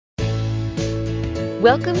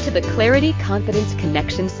Welcome to the Clarity Confidence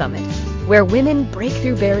Connection Summit, where women break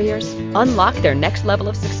through barriers, unlock their next level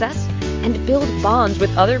of success, and build bonds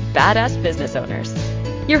with other badass business owners.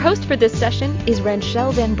 Your host for this session is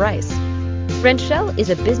Ranchelle Van Bryce. Ranchelle is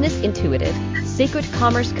a business intuitive, sacred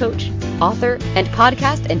commerce coach, author, and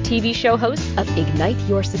podcast and TV show host of Ignite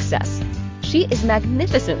Your Success. She is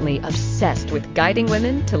magnificently obsessed with guiding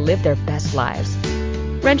women to live their best lives.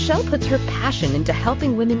 Ranchelle puts her passion into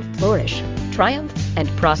helping women flourish, triumph, and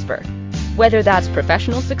prosper. Whether that's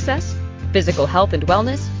professional success, physical health and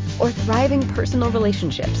wellness, or thriving personal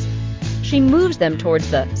relationships, she moves them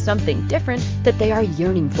towards the something different that they are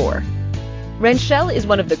yearning for. Ranchelle is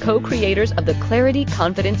one of the co-creators of the Clarity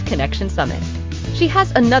Confidence Connection Summit. She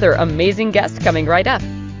has another amazing guest coming right up.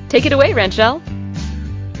 Take it away, Ranchelle.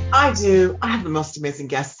 I do. I have the most amazing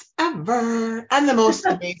guests ever and the most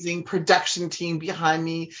amazing production team behind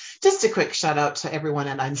me. Just a quick shout out to everyone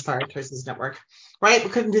at Inspired Choices Network. Right? We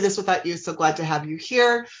couldn't do this without you. So glad to have you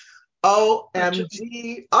here.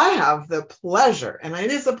 OMG. I have the pleasure, and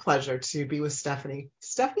it is a pleasure to be with Stephanie.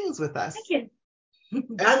 Stephanie is with us. Thank you.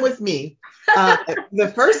 And with me.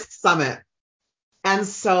 The first summit. And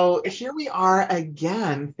so here we are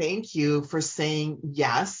again. Thank you for saying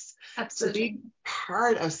yes. Absolutely. To be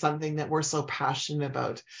part of something that we're so passionate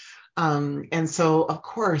about. And so, of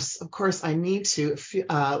course, I need to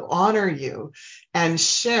honor you and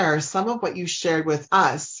share some of what you shared with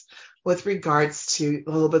us with regards to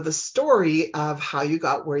a little bit of the story of how you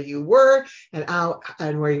got where you were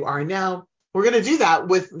and where you are now. We're going to do that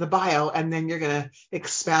with the bio, and then you're going to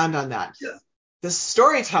expand on that. Yeah. The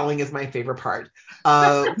storytelling is my favorite part.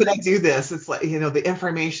 When I do this, it's like, the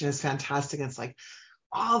information is fantastic. It's like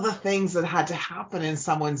all the things that had to happen in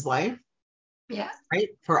someone's life. Yeah. Right.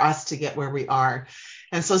 For us to get where we are.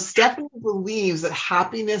 And so Stephanie believes that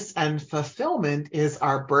happiness and fulfillment is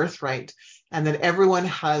our birthright, and that everyone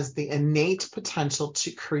has the innate potential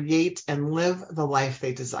to create and live the life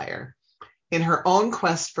they desire. In her own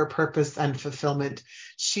quest for purpose and fulfillment,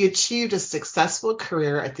 she achieved a successful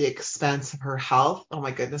career at the expense of her health. Oh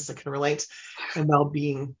my goodness, I can relate. And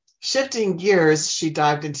well-being. Shifting gears, she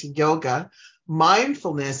dived into yoga,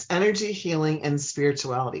 mindfulness, energy healing, and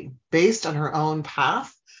spirituality. Based on her own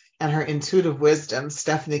path and her intuitive wisdom,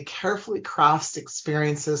 Stephanie carefully crafts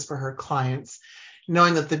experiences for her clients,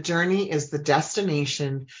 knowing that the journey is the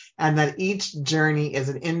destination and that each journey is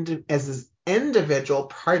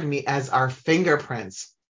individual, as our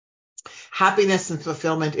fingerprints. Happiness and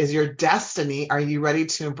fulfillment is your destiny. Are you ready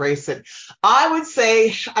to embrace it? I would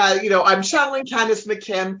say, I'm channeling Candace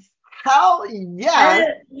McKim. Hell yes.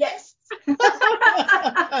 Yes.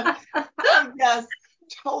 Yes,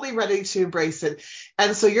 totally ready to embrace it.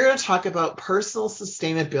 And so you're going to talk about personal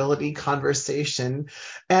sustainability conversation.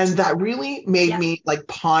 And that really made me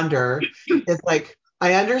ponder. It's like,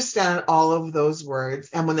 I understand all of those words,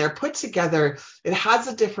 and when they're put together, it has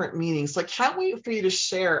a different meaning. So I can't wait for you to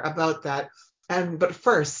share about that. But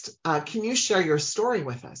first, can you share your story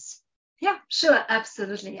with us? Yeah, sure.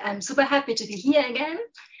 Absolutely. I'm super happy to be here again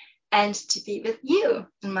and to be with you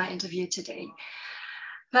in my interview today.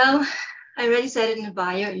 Well, I already said it in the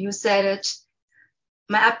bio. You said it.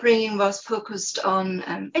 My upbringing was focused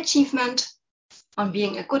on achievement, on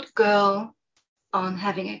being a good girl, on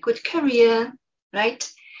having a good career, right?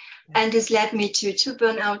 And this led me to 2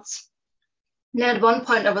 burnouts. And at one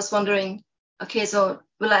point I was wondering, okay, so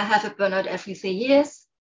will I have a burnout every 3 years?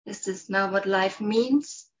 Is this now what life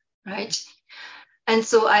means, right? And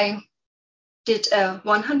so I did a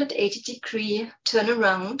 180-degree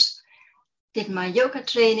turnaround, did my yoga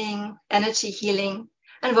training, energy healing,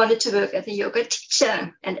 and wanted to work as a yoga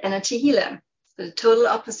teacher and energy healer. So the total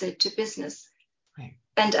opposite to business. Right.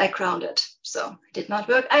 And I grounded. So it did not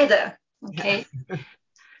work either. Okay. Yeah.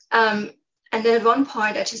 And then at one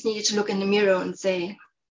point, I just needed to look in the mirror and say,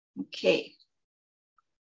 okay,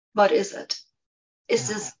 what is it?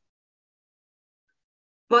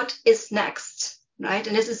 What is next? Right?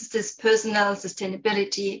 And this is this personal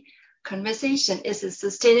sustainability conversation. Is it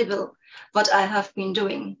sustainable what I have been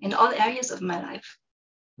doing in all areas of my life?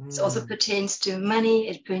 It also pertains to money.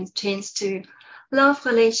 It pertains to love,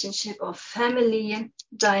 relationship, or family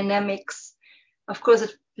dynamics. Of course,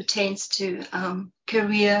 it pertains to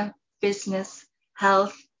career, business,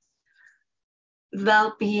 health,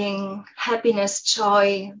 well-being, happiness,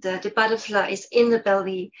 joy, the butterflies in the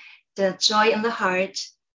belly, the joy in the heart.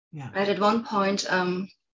 Yeah. Right. At one point, I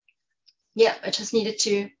just needed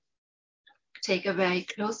to take a very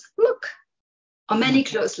close look, or many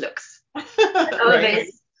close looks.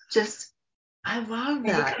 Always just. I love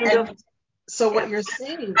that. So what you're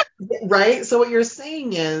saying, right? So what you're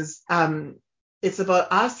saying is, it's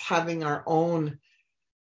about us having our own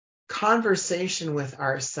conversation with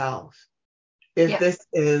ourselves if this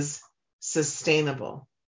is sustainable.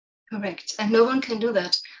 Correct. And no one can do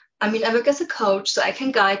that. I mean, I work as a coach, so I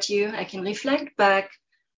can guide you, I can reflect back,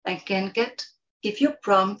 I can give you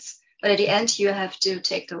prompts, but at the end, you have to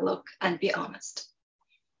take a look and be honest.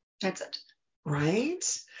 That's it. Right.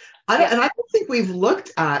 And I don't think we've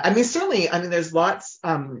looked at, certainly, there's lots,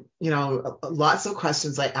 lots of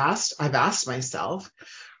questions I've asked myself,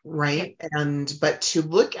 right? Yeah. But to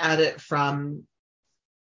look at it from,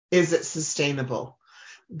 is it sustainable?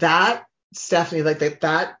 That, Stephanie,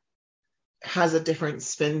 that has a different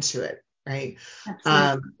spin to it, right?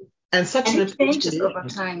 And such an it changes over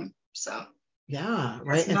time. So yeah,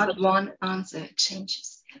 right. It's not one answer, it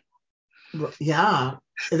changes. Yeah.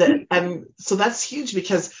 So that's huge,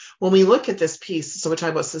 because when we look at this piece, so we're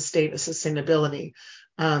talking about sustainability,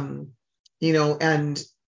 and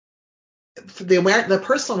the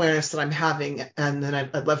personal awareness that I'm having, and then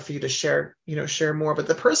I'd love for you to share more, but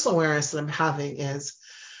the personal awareness that I'm having is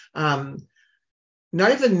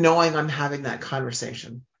not even knowing I'm having that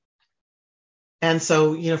conversation. And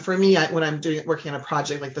so, for me, when I'm working on a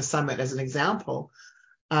project like the summit, as an example,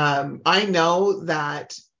 I know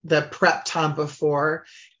that the prep time before,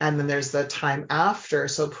 and then there's the time after,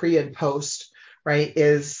 so pre and post, right,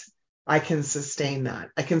 is I can sustain that.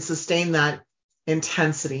 I can sustain that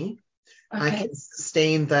intensity. Okay. I can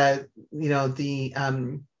sustain the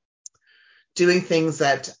doing things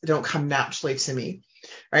that don't come naturally to me,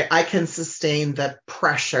 right? I can sustain the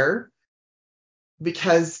pressure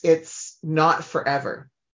because it's not forever.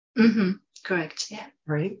 Mm-hmm. Correct. Yeah.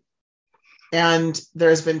 Right. And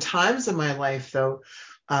there's been times in my life, though,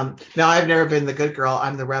 now I've never been the good girl,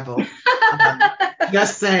 I'm the rebel.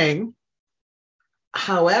 Just saying.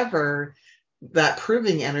 However, that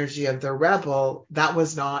proving energy of the rebel, that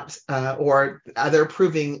was not, or other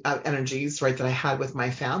proving energies, right, that I had with my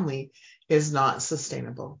family, is not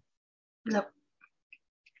sustainable. Nope.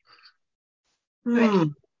 Right.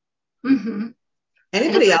 Mm-hmm.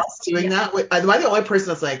 Anybody else doing that? Am I the only person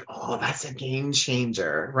that's like, oh, that's a game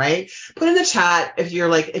changer, right? Put in the chat if you're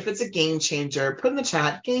like, if it's a game changer, put in the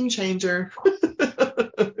chat, game changer.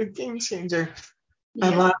 Game changer. Yeah.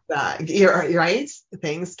 I love that. You're right.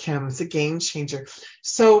 Thanks, Kim. It's a game changer.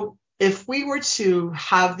 So if we were to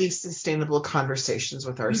have these sustainable conversations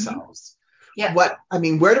with ourselves,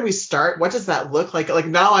 where do we start? What does that look like? Like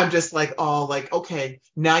now I'm just like, okay,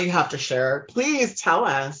 now you have to share. Please tell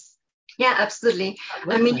us. Yeah, absolutely.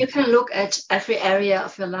 You can look at every area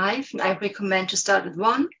of your life, and I recommend to start with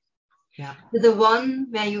one. Yeah. With the one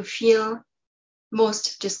where you feel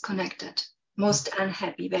most disconnected, most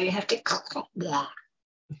unhappy, where you have to,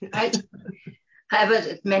 right? However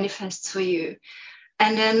it manifests for you.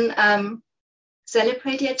 And then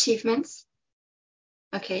celebrate the achievements,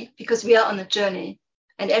 okay? Because we are on a journey,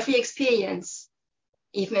 and every experience,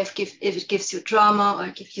 even if it gives you drama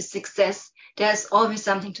or gives you success, there's always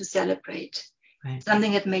something to celebrate. Right.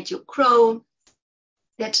 Something that made you grow,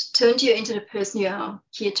 that turned you into the person you are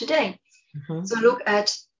here today. Mm-hmm. So look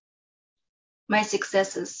at my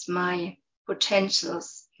successes, my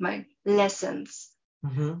potentials, my lessons,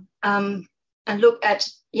 and look at,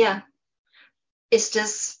 is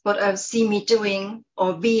this what I see me doing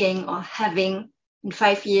or being or having in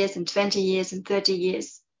 5 years, in 20 years, in 30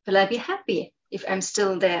 years? Will I be happy if I'm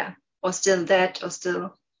still there, or still that, or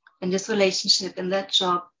still in this relationship, in that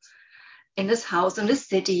job, in this house, in this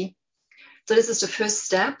city? So this is the first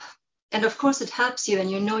step. And of course, it helps you when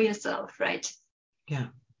you know yourself, right? Yeah.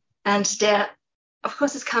 And there, of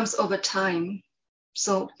course, it comes over time.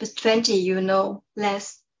 So with 20, you know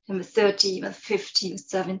less than with 30, with 50, with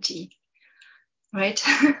 70, right?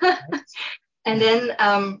 And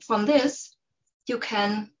then from this, you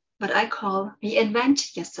can, what I call,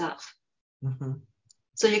 reinvent yourself. Mm-hmm.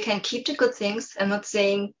 So you can keep the good things. I'm not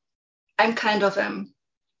saying I'm kind of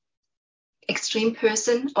extreme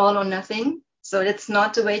person, all or nothing. So that's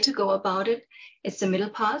not the way to go about it. It's the middle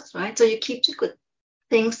path, right? So you keep the good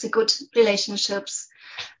things, the good relationships,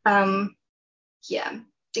 the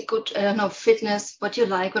good, fitness, what you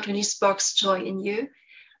like, what really sparks joy in you,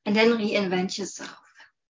 and then reinvent yourself.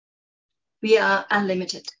 We are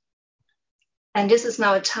unlimited. And this is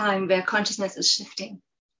now a time where consciousness is shifting.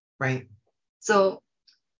 Right. So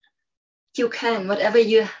you can, whatever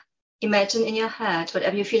you imagine in your head,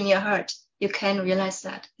 whatever you feel in your heart, you can realize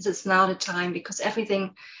that. This is now the time, because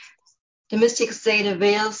everything, the mystics say the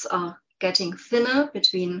veils are getting thinner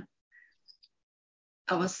between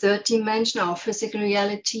our third dimension, our physical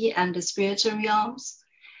reality, and the spiritual realms.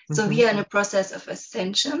 Mm-hmm. So we are in a process of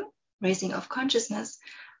ascension, raising of consciousness,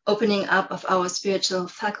 opening up of our spiritual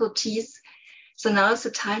faculties. So now is the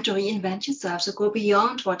time to reinvent yourself, to go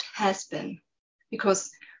beyond what has been. Because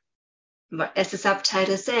as the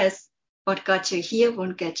subtitle says, what got you here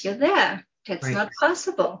won't get you there. That's Right. not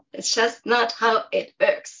possible. It's just not how it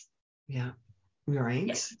works. Yeah. Right.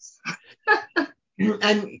 Yes.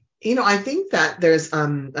 And, I think that there's a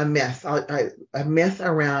myth, a myth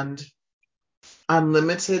around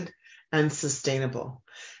unlimited and sustainable,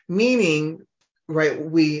 meaning, right,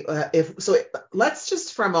 let's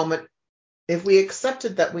just for a moment, if we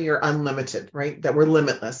accepted that we are unlimited, right, that we're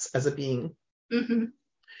limitless as a being, Mm-hmm.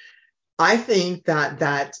 I think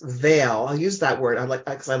that veil, I'll use that word, I like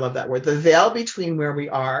that because I love that word, the veil between where we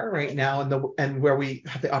are right now and where we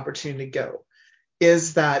have the opportunity to go,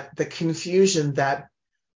 is that the confusion that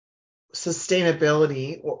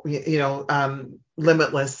sustainability,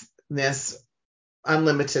 limitlessness,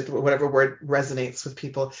 unlimited, whatever word resonates with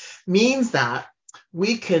people, means that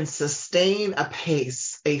we can sustain a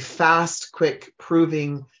pace, a fast, quick,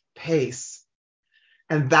 proving pace.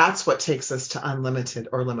 And that's what takes us to unlimited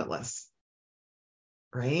or limitless,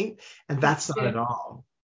 right? And that's not at all.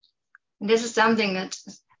 And this is something that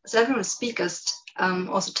several speakers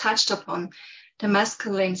also touched upon, the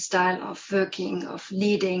masculine style of working, of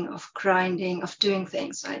leading, of grinding, of doing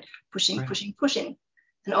things, right? Pushing.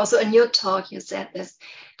 And also in your talk, you said this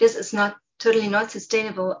is totally not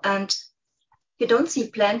sustainable. And you don't see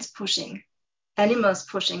plants pushing, animals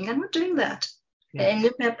pushing. They're not doing that. Yeah. And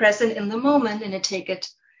they're present in the moment and they take it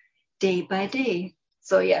day by day.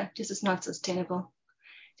 So yeah, this is not sustainable.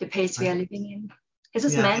 The pace we are living in. This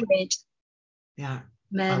is man-made. Yeah.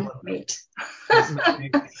 Man-made.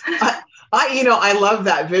 I love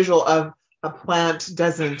that visual of a plant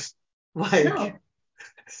doesn't No.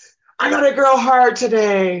 I gotta grow hard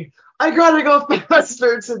today. I gotta go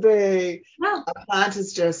faster today. No. A plant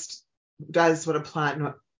does what a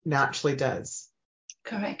plant naturally does.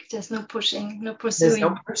 Correct. There's no pushing, no pursuing. There's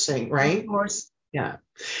no pushing, right? Of course. Yeah.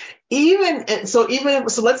 If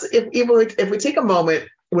we take a moment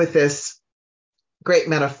with this great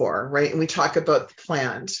metaphor, right, and we talk about the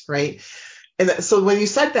plant, right? And so when you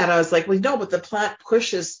said that, I was like, well, no, but the plant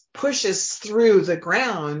pushes through the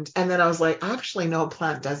ground. And then I was like, actually, no, a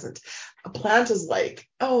plant doesn't. A plant is like,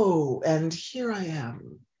 oh, and here I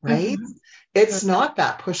am, right? Mm-hmm. It's not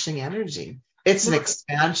that pushing energy. It's an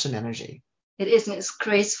expansion energy. It isn't. It's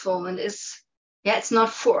graceful and it's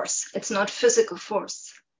not force. It's not physical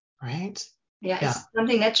force. Right? Yeah, it's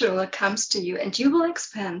something natural that comes to you, and you will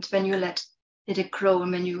expand when you let it grow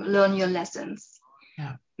and when you learn your lessons.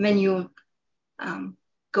 Yeah. When you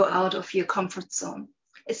go out of your comfort zone.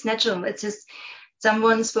 It's natural. It's just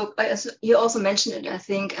someone spoke, you also mentioned it, I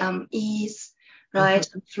think, ease, right?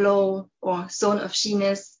 Mm-hmm. Flow or zone of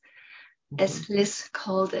genius, as Liz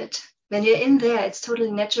called it. When you're in there, it's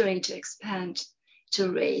totally natural to expand,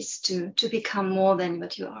 to raise, to become more than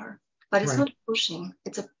what you are. But it's not pushing.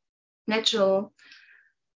 It's a natural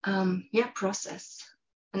process,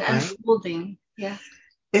 an unfolding. Yeah.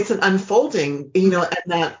 It's an unfolding, and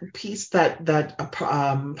that piece, that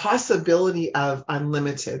possibility of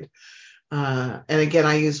unlimited. And again,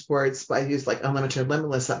 I use words, I use like unlimited,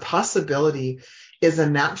 limitless. That possibility is a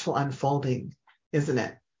natural unfolding, isn't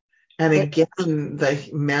it? And again, the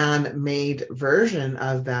man-made version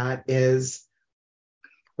of that is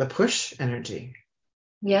the push energy.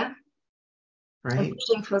 Yeah. Right. And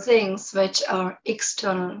pushing for things which are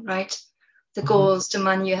external, right? The goals, the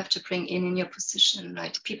money you have to bring in your position,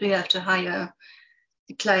 right? The people you have to hire,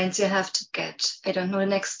 the clients you have to get. I don't know, the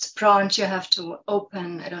next branch you have to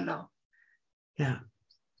open. I don't know. Yeah.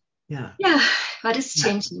 Yeah, but it's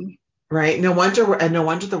changing. Right. No wonder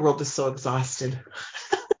the world is so exhausted.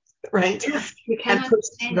 Right. Yeah, we cannot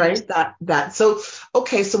right. That. So,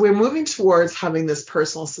 okay. So we're moving towards having this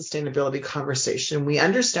personal sustainability conversation. We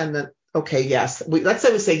understand that. Okay. Yes. Let's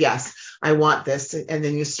say we say, yes, I want this. And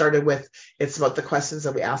then you started with, it's about the questions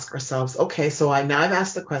that we ask ourselves. Okay. So now I've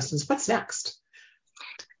asked the questions. What's next?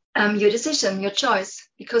 Your decision, your choice,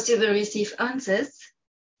 because you will receive answers.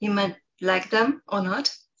 You might like them or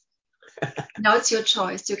not. Now it's your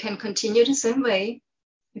choice. You can continue the same way.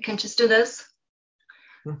 You can just do this.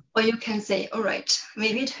 Or you can say, all right,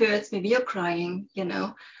 maybe it hurts, maybe you're crying,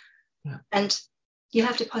 and you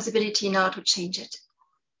have the possibility now to change it,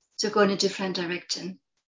 to go in a different direction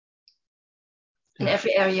in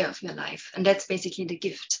every area of your life. And that's basically the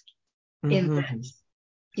gift in that.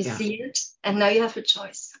 You see it, and now you have a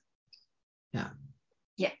choice. Yeah.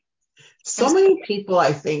 So many people,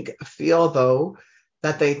 I think, feel, though,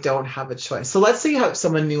 that they don't have a choice. So let's say you have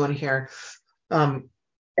someone new in here,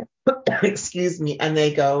 excuse me, and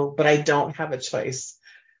they go, but I don't have a choice,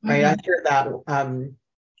 right? I hear that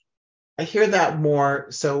I hear that more.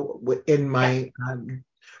 So in my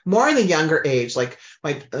more in the younger age, like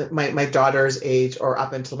my daughter's age, or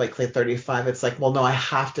up until like 35, it's like, well, no, I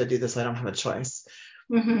have to do this. I don't have a choice.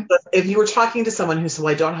 Mm-hmm. But if you were talking to someone who said,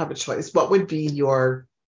 well, I don't have a choice, what would be your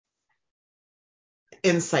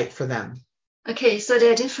insight for them? Okay, so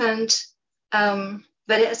there are different, but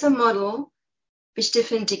there is a model with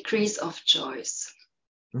different degrees of choice.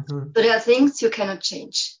 Mm-hmm. So there are things you cannot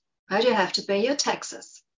change, right? You have to pay your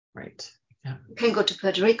taxes. Right. Yeah. You can go to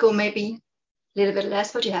Puerto Rico, maybe a little bit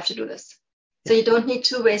less, but you have to do this. So Yeah. you don't need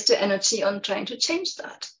to waste your energy on trying to change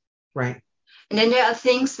that. Right. And then there are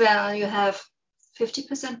things where you have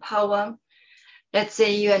 50% power. Let's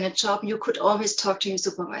say you're in a job, you could always talk to your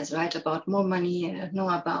supervisor, right? About more money, know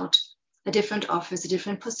about a different office, a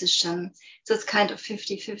different position. So it's kind of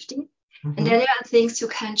 50-50. Mm-hmm. And then there are things you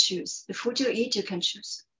can choose. The food you eat, you can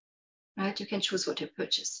choose, right? You can choose what you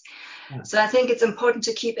purchase. Yeah. So I think it's important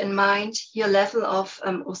to keep in mind your level of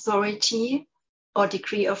authority or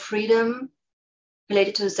degree of freedom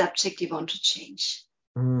related to the subject you want to change.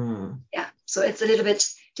 Mm. Yeah. So it's a little bit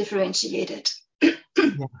differentiated.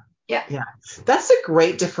 Yeah. Yeah. Yeah. That's a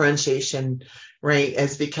great differentiation, right?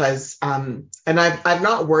 Is because and I've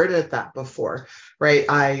not worded that before,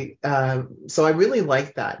 right? So I really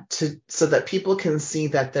like that, so that people can see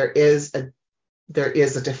that there is a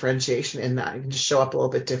differentiation in that. You can just show up a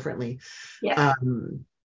little bit differently. Yeah.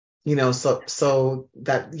 So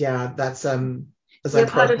that, yeah, that's as We're I'm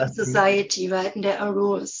part of the processing. society, right? And there are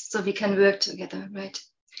rules, so we can work together, right?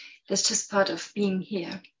 That's just part of being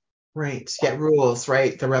here. Right. Yeah, rules,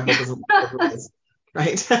 right? The rebel doesn't like the rules,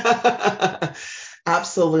 right?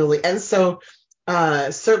 Absolutely. And so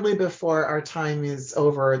certainly before our time is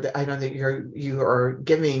over, I know that you are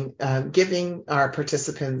giving our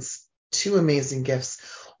participants two amazing gifts.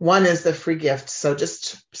 One is the free gift. So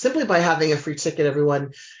just simply by having a free ticket,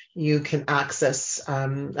 everyone, you can access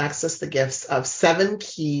the gifts of 7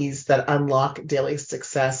 keys that unlock daily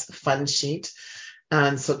success fun sheet.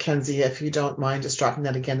 And so, Kenzie, if you don't mind just dropping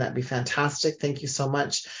that again, that'd be fantastic. Thank you so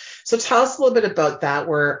much. So tell us a little bit about that.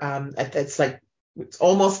 It's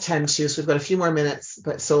almost 10 to, so we've got a few more minutes.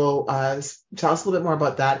 But so tell us a little bit more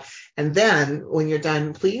about that. And then when you're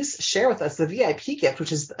done, please share with us the VIP gift,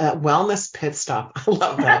 which is a wellness pit stop. I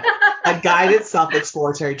love that. A guided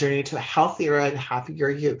self-exploratory journey to a healthier and happier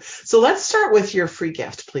you. So let's start with your free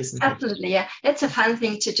gift, please. Absolutely, yeah. It's a fun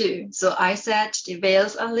thing to do. So I said the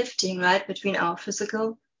veils are lifting, right, between our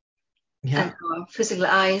physical and our physical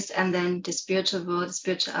eyes, and then the spiritual world, the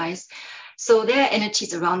spiritual eyes. So there are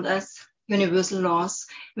energies around us, universal laws.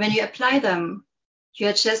 When you apply them,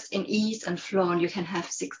 you're just in ease and flow, and you can have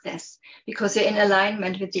success because you're in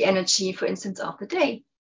alignment with the energy, for instance, of the day.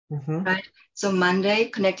 Mm-hmm. Right? So Monday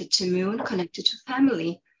connected to moon, connected to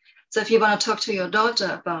family. So if you want to talk to your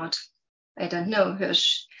daughter about, I don't know, her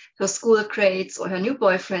school grades or her new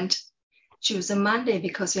boyfriend, choose a Monday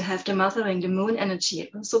because you have the mothering, the moon energy.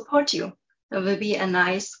 It will support you. It will be a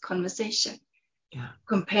nice conversation. Yeah.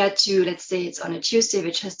 Compared to, let's say it's on a Tuesday,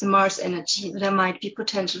 which has the Mars energy, there might be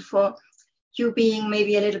potential for you being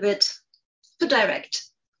maybe a little bit too direct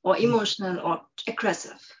or emotional or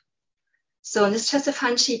aggressive. So it's just a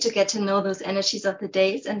fun sheet to get to know those energies of the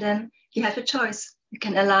days, and then you have a choice. You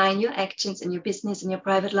can align your actions in your business, in your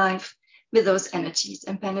private life with those energies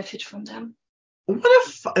and benefit from them. What a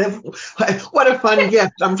fun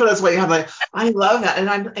gift! I'm sure that's why you have I love that, and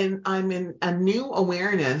I'm in a new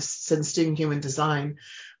awareness since doing human design.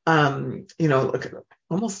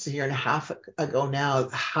 Almost a year and a half ago now,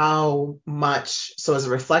 how much. So as a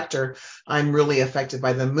reflector, I'm really affected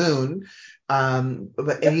by the moon.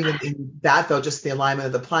 But even in that, though, just the alignment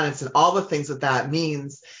of the planets and all the things that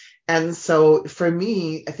means. And so for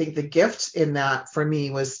me, I think the gift in that for me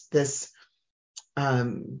was this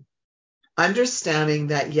understanding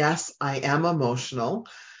that, yes, I am emotional,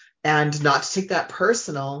 and not to take that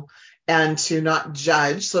personal, and to not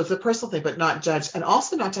judge. So it's a personal thing, but not judge, and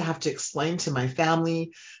also not to have to explain to my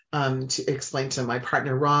family, to explain to my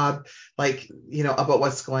partner, Rob, about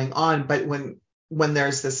what's going on. But when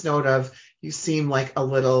there's this note of, you seem like a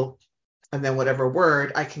little, and then whatever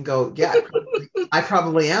word, I can go, yeah, I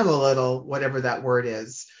probably am a little, whatever that word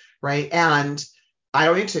is, right? And I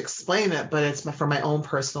don't need to explain it, but it's for my own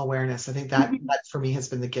personal awareness. I think that for me has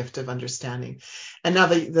been the gift of understanding. And now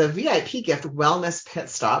the VIP gift, wellness pit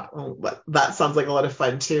stop. Oh, that sounds like a lot of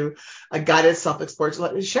fun too. A guided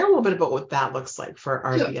self-exploration. Share a little bit about what that looks like for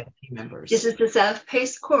our VIP members. This is the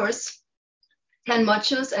self-paced course, 10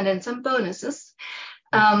 modules and then some bonuses.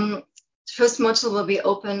 First module will be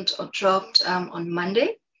opened or dropped on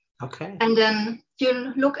Monday. Okay. And then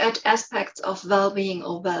you look at aspects of well-being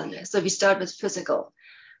or wellness. So we start with physical.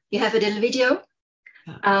 You have a little video,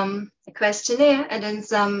 a questionnaire, and then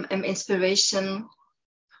some inspiration,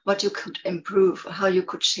 what you could improve or how you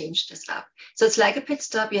could change this up. So it's like a pit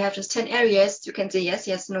stop. You have just 10 areas. You can say yes,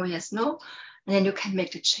 yes, no, and then you can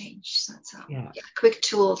make the change. So it's a quick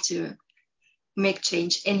tool to make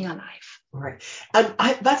change in your life. Right.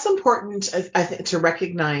 That's important, I think, to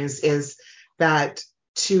recognize is that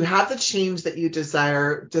to have the change that you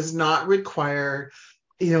desire does not require,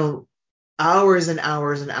 hours and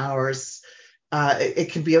hours and hours.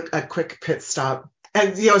 It can be a quick pit stop.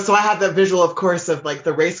 And, so I have that visual, of course, of like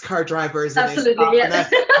the race car drivers. And absolutely, yeah.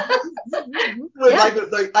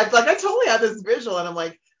 I totally have this visual, and I'm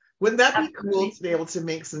like, wouldn't that be cool to be able to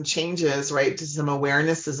make some changes, right, to some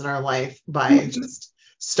awarenesses in our life by just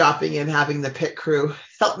stopping and having the pit crew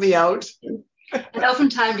help me out? And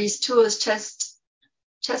oftentimes these tools just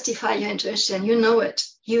justify your intuition. You know it.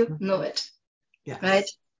 Yes. Right?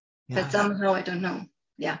 Yes. But somehow, I don't know.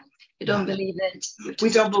 Yeah. You don't believe it. We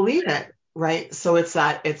don't believe it. Right. So it's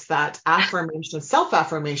that affirmation,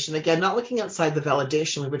 self-affirmation, again, not looking outside the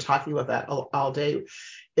validation. We've been talking about that all day,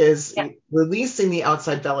 is releasing the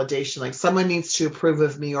outside validation. Like someone needs to approve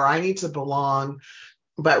of me, or I need to belong,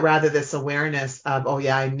 but rather this awareness of, oh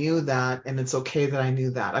yeah, I knew that. And it's okay that I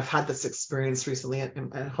knew that. I've had this experience recently at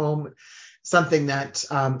home, something that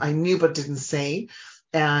I knew, but didn't say.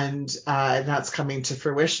 And that's coming to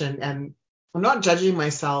fruition. And I'm not judging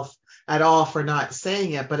myself at all for not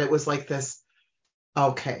saying it, but it was like this,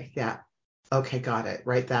 okay, got it,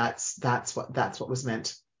 right? That's what was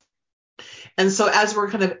meant. And so as we're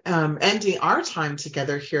kind of ending our time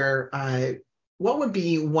together here, what would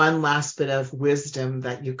be one last bit of wisdom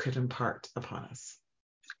that you could impart upon us?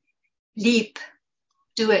 Leap,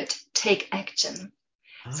 do it, take action.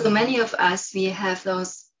 So many of us, we have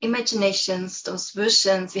those imaginations, those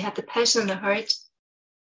visions, we have the passion in the heart,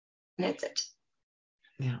 and that's it.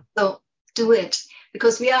 Yeah. So do it,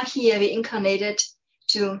 because we are here, we incarnated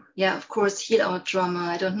to, of course, heal our trauma.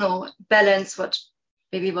 I don't know, balance what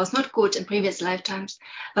maybe was not good in previous lifetimes,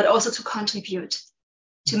 but also to contribute,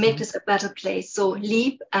 to make this a better place. So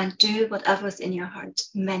leap and do whatever's in your heart.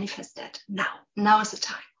 Manifest that now. Now is the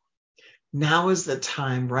time. Now is the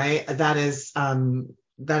time, right? That is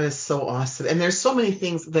so awesome. And there's so many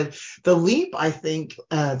things that the leap, I think,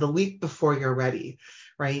 the leap before you're ready,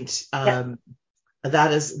 right?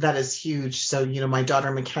 That is huge. So, my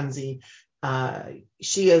daughter, Mackenzie,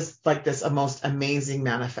 she is like this, a most amazing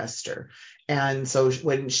manifester. And so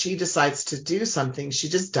when she decides to do something, she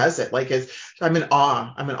just does it. Like I'm in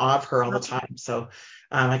awe of her all the time. So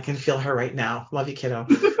I can feel her right now. Love you, kiddo.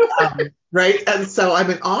 Right. And so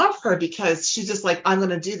I'm in awe of her because she's just like, I'm going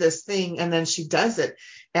to do this thing. And then she does it.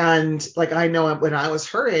 And like, I know when I was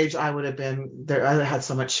her age, I would have been there. I had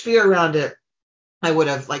so much fear around it. I would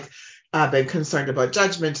have been concerned about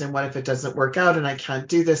judgment and what if it doesn't work out and I can't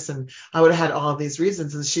do this. And I would have had all of these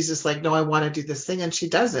reasons. And she's just like, no, I want to do this thing. And she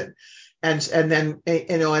does it. And then,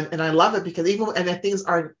 and I love it because if things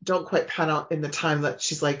don't quite pan out in the time that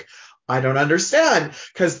she's like, I don't understand,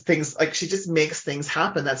 because things like she just makes things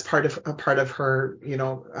happen. That's part of her,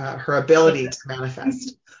 her ability to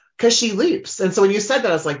manifest, because she leaps. And so when you said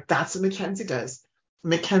that, I was like, that's what Mackenzie does.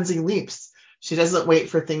 Mackenzie leaps. She doesn't wait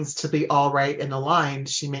for things to be all right and aligned.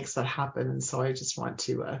 She makes that happen. And so I just want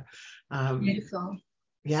to, beautiful.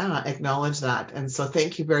 Yeah, acknowledge that. And so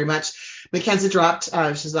thank you very much. Mackenzie dropped,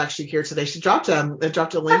 she's actually here today. She dropped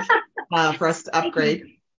a link for us to upgrade.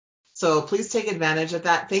 So please take advantage of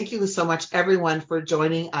that. Thank you so much, everyone, for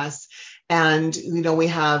joining us. And, we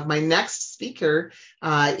have my next speaker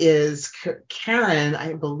is Karen,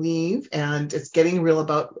 I believe, and it's Getting Real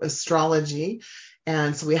About Astrology.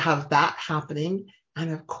 And so we have that happening.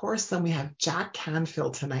 And of course, then we have Jack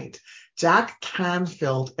Canfield tonight. Jack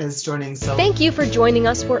Canfield is joining. So thank you for joining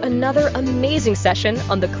us for another amazing session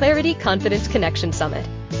on the Clarity Confidence Connection Summit,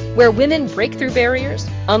 where women break through barriers,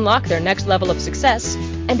 unlock their next level of success,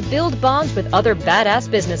 and build bonds with other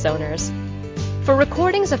badass business owners. For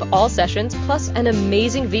recordings of all sessions, plus an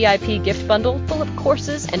amazing VIP gift bundle full of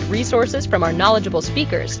courses and resources from our knowledgeable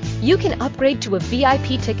speakers, you can upgrade to a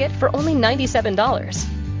VIP ticket for only $97.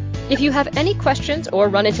 If you have any questions or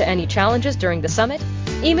run into any challenges during the summit,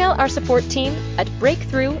 email our support team at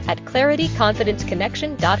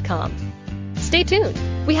breakthrough@clarityconfidenceconnection.com. Stay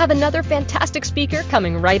tuned. We have another fantastic speaker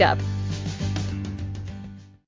coming right up.